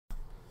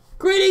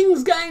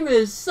Greetings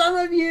gamers! Some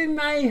of you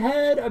may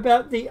heard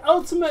about the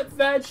Ultimate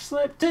Vag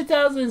Slip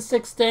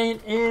 2016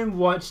 in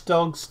Watch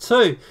Dogs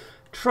 2.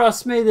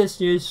 Trust me, this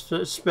news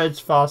spreads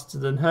faster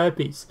than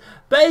herpes.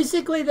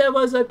 Basically, there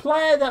was a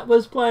player that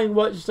was playing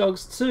Watch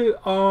Dogs 2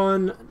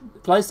 on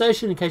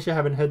PlayStation, in case you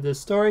haven't heard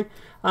this story.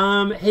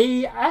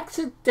 He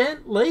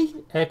accidentally,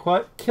 air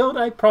quote, killed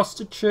a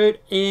prostitute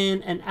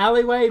in an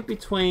alleyway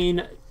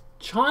between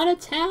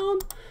Chinatown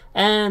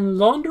and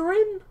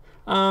Laundering.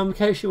 In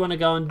case you want to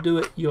go and do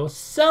it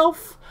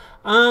yourself.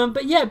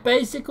 But yeah,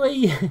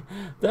 basically,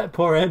 that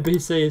poor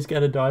NPC is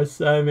going to die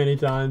so many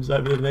times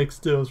over the next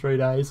 2 or 3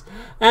 days.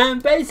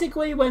 And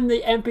basically, when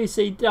the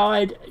NPC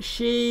died,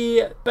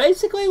 she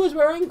basically was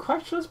wearing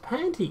crotchless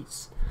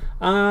panties.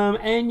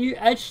 And you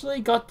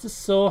actually got to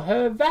saw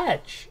her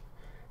vag.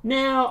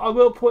 Now, I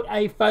will put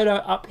a photo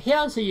up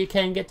here so you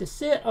can get to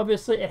see it.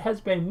 Obviously, it has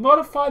been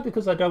modified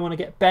because I don't want to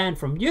get banned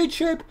from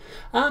YouTube.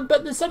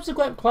 But the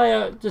subsequent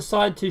player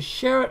decided to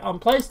share it on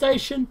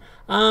PlayStation,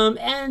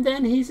 and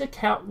then his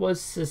account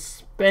was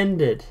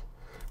suspended.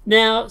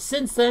 Now,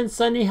 since then,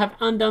 Sony have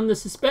undone the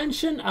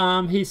suspension.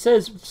 He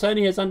says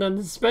Sony has undone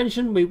the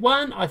suspension. We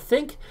won, I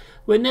think.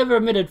 We never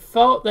admitted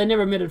fault. They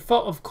never admitted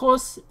fault, of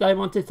course. I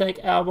want to thank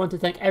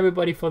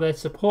everybody for their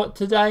support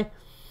today.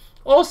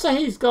 Also,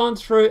 he's gone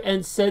through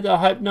and said, I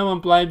hope no one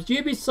blames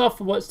Ubisoft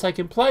for what's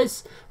taken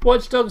place.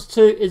 Watch Dogs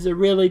 2 is a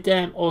really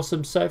damn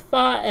awesome so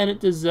far, and it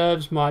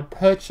deserves my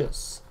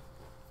purchase.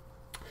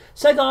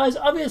 So guys,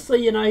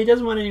 obviously, you know, he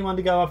doesn't want anyone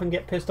to go off and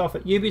get pissed off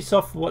at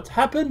Ubisoft for what's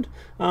happened.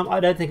 I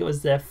don't think it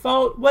was their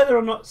fault. Whether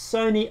or not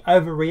Sony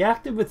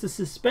overreacted with the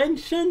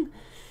suspension,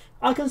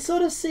 I can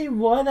sort of see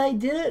why they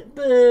did it,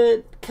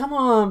 but come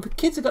on,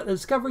 kids have got the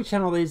Discovery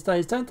Channel these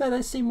days, don't they?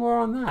 They see more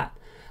on that.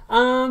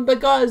 But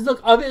guys,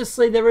 look,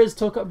 obviously there is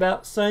talk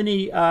about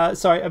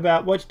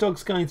about Watch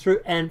Dogs going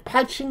through and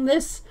patching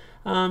this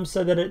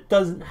so that it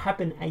doesn't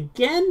happen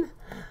again.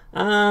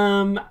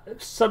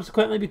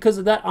 Subsequently, because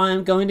of that, I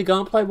am going to go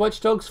and play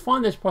Watch Dogs,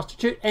 find this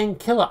prostitute and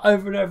kill her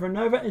over and over and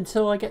over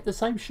until I get the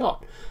same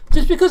shot.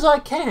 Just because I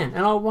can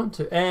and I want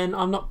to, and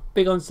I'm not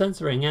big on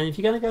censoring, and if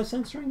you're going to go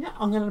censoring that,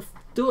 I'm going to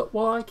do it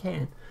while I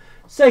can.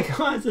 So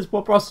guys, this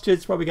poor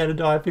prostitute's probably going to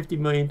die 50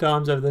 million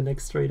times over the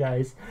next 3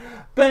 days.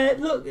 But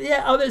look,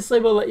 yeah,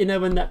 obviously we'll let you know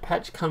when that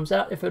patch comes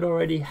out, if it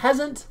already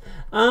hasn't.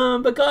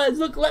 But guys,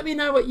 look, let me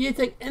know what you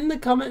think in the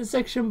comment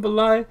section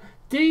below.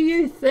 Do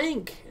you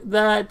think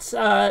that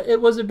it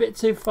was a bit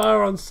too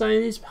far on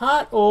Sony's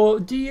part, or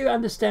do you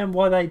understand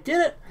why they did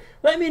it?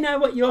 Let me know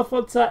what your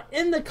thoughts are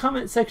in the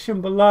comment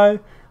section below.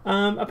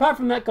 Apart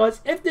from that,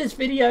 guys, if this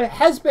video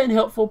has been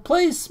helpful,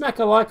 please smack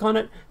a like on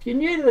it. If you're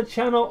new to the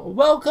channel,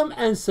 welcome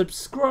and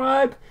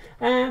subscribe.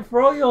 And for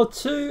all your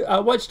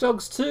Watch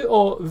Dogs 2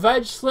 or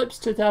Vag Slips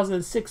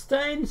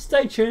 2016,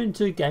 stay tuned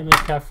to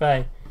Gamers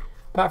Cafe.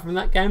 Apart from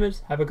that,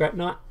 gamers, have a great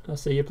night. I'll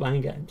see you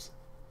playing games.